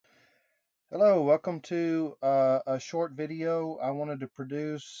Hello, welcome to a short video I wanted to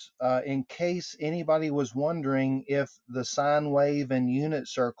produce in case anybody was wondering if the sine wave and unit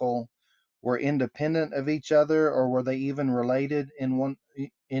circle were independent of each other or were they even related in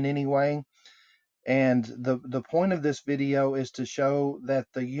any way. And the point of this video is to show that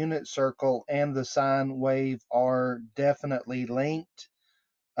the unit circle and the sine wave are definitely linked.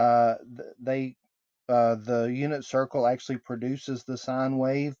 The unit circle actually produces the sine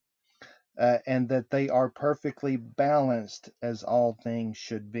wave, and that they are perfectly balanced as all things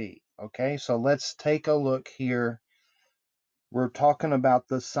should be. Okay, so let's take a look here. We're talking about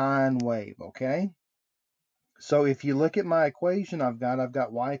the sine wave. Okay, so if you look at my equation I've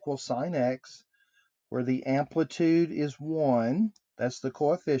got y equals sine x, where the amplitude is 1. That's the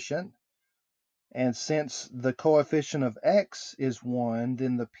coefficient. And since the coefficient of x is 1,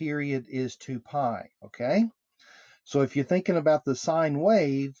 then the period is 2 pi. Okay, so if you're thinking about the sine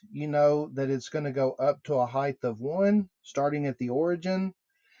wave, you know that it's going to go up to a height of 1, starting at the origin,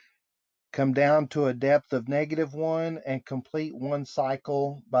 come down to a depth of -1, and complete one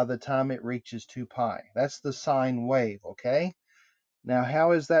cycle by the time it reaches 2 pi. That's the sine wave, okay? Now,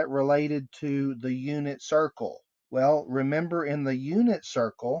 how is that related to the unit circle? Well, remember in the unit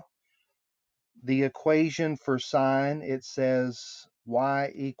circle, the equation for sine, it says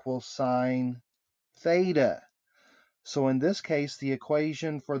y equals sine theta. So in this case, the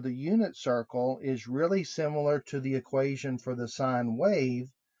equation for the unit circle is really similar to the equation for the sine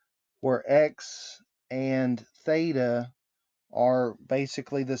wave, where x and theta are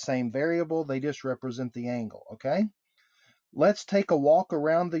basically the same variable. They just represent the angle, okay? Let's take a walk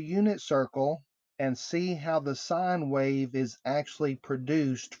around the unit circle and see how the sine wave is actually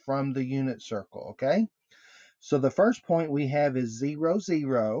produced from the unit circle, okay? So the first point we have is 0,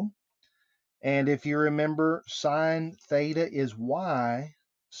 0. And if you remember, sine theta is y.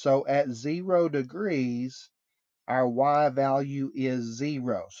 So at 0 degrees, our y value is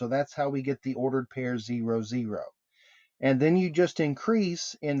 0. So that's how we get the ordered pair 0, 0. And then you just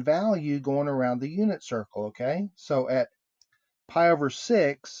increase in value going around the unit circle, okay? So at pi over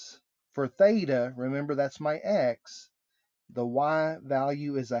 6 for theta, remember that's my x, the y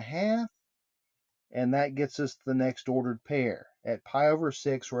value is a half, and that gets us the next ordered pair. At pi over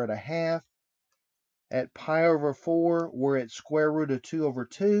 6, we're at a half. At pi over 4, we're at square root of 2 over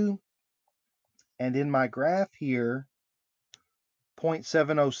 2. And in my graph here,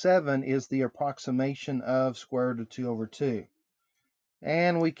 0.707 is the approximation of square root of 2 over 2.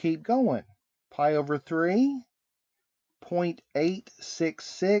 And we keep going. Pi over 3,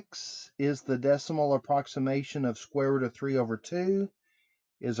 0.866 is the decimal approximation of square root of 3 over 2,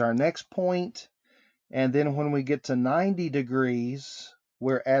 is our next point. And then when we get to 90 degrees,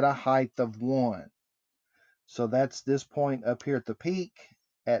 we're at a height of 1. So that's this point up here at the peak.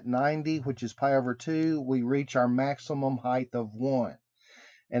 At 90, which is pi over 2, we reach our maximum height of 1.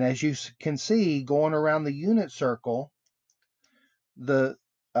 And as you can see, going around the unit circle, the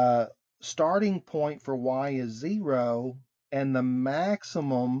starting point for y is 0, and the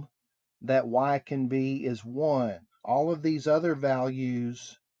maximum that y can be is 1. All of these other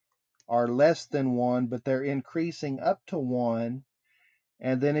values are less than 1, but they're increasing up to 1.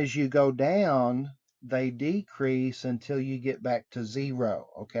 And then as you go down, they decrease until you get back to 0,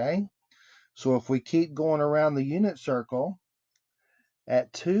 okay? So if we keep going around the unit circle,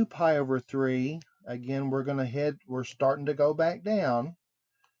 at 2 pi over 3, again, we're starting to go back down.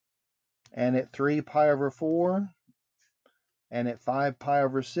 And at 3 pi over 4, and at 5 pi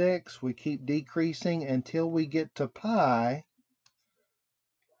over 6, we keep decreasing until we get to pi,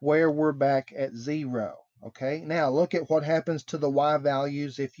 where we're back at 0, okay? Now look at what happens to the y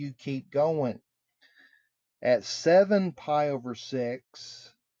values if you keep going. At 7 pi over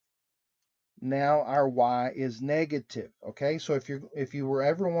 6, now our y is negative, okay? So if you were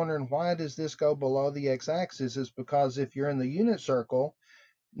ever wondering why does this go below the x-axis, is because if you're in the unit circle,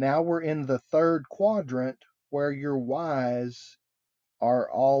 now we're in the third quadrant where your y's are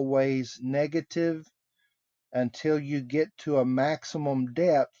always negative until you get to a maximum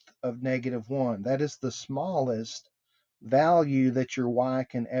depth of -1. That is the smallest value that your y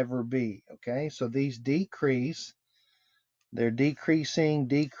can ever be, okay? So these decrease. They're decreasing,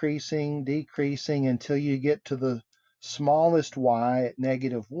 decreasing, decreasing until you get to the smallest y at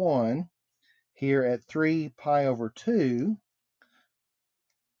 -1 here at 3 pi over 2.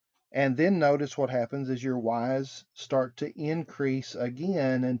 And then notice what happens is your y's start to increase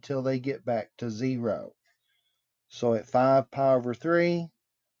again until they get back to 0. So at 5 pi over 3,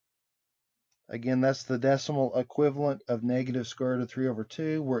 again, that's the decimal equivalent of negative square root of 3 over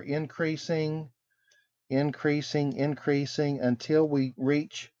 2. We're increasing, increasing, increasing until we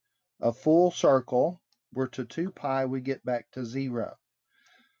reach a full circle, we're to 2 pi, we get back to 0.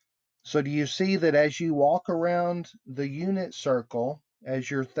 So do you see that as you walk around the unit circle, as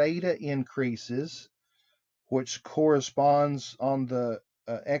your theta increases, which corresponds on the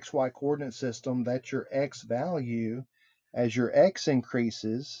xy coordinate system, that's your x value, as your x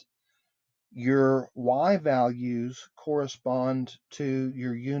increases, your y values correspond to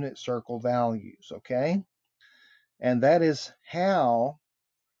your unit circle values, okay? And that is how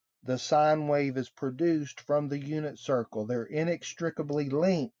the sine wave is produced from the unit circle. They're inextricably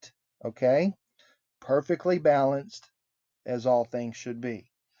linked, okay? Perfectly balanced, as all things should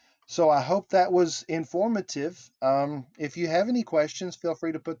be. So I hope that was informative. If you have any questions, feel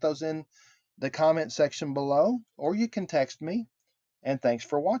free to put those in the comment section below, or you can text me. And thanks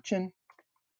for watching.